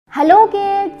Hello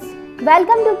kids,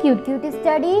 welcome to Cute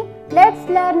Study. Let's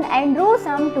learn and draw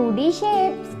some 2D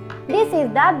shapes. This is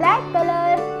the black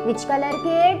color. Which color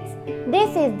kids? This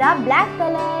is the black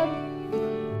color.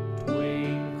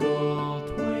 Twinkle,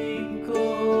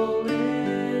 twinkle,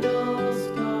 little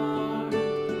star,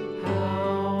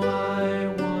 how I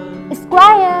wonder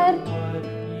Square. what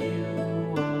you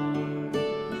are.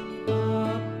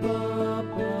 Up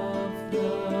above the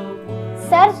world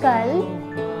Circle.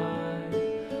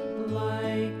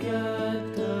 like a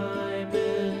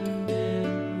diamond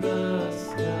in the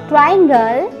sky.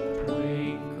 Triangle.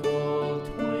 Twinkle,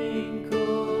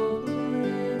 twinkle,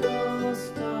 little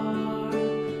star,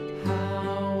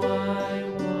 how I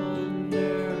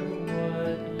wonder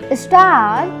what you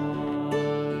Star. are.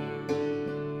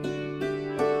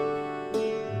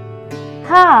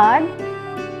 Heart.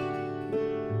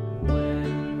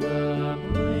 When the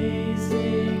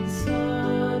blazing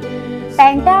sun is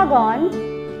Pentagon.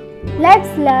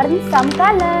 Let's learn some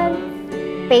color.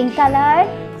 Pink color.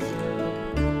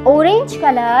 Orange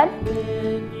color.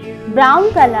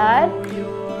 Brown color.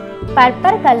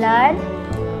 Purple color.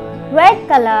 Red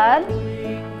color.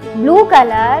 Blue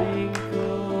color.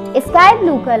 Sky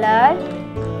blue color.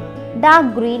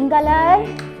 Dark green color.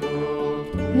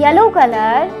 Yellow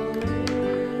color.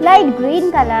 Light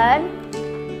green color.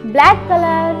 Black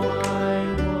color.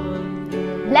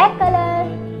 Black color.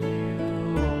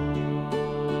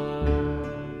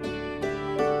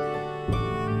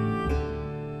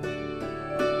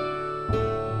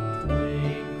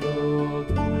 Twinkle,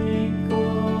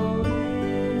 twinkle,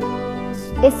 little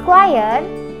star, Square.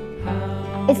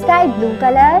 how Sky blue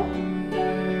color.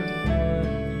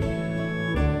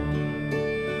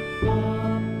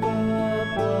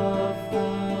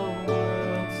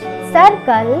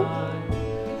 Circle.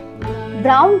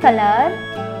 Brown color.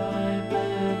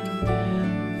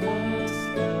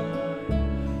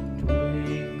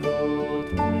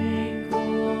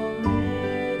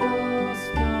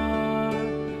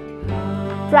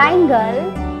 Triangle.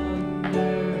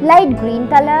 Light green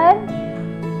color.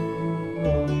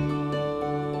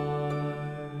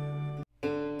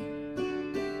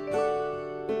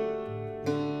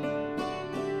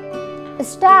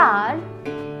 Star.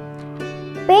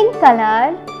 Pink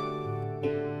color.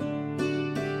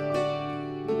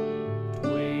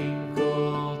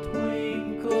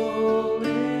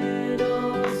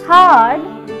 Heart.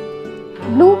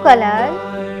 Blue color.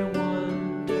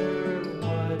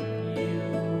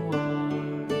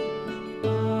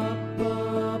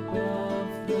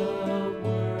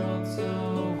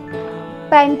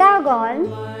 Pentagon.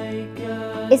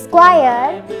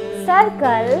 Square.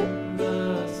 Circle.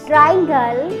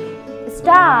 Triangle.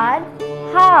 Star.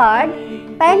 Heart.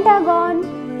 Pentagon.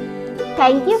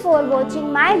 Thank you for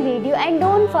watching my video and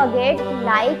don't forget to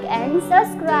like and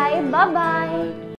subscribe. Bye bye.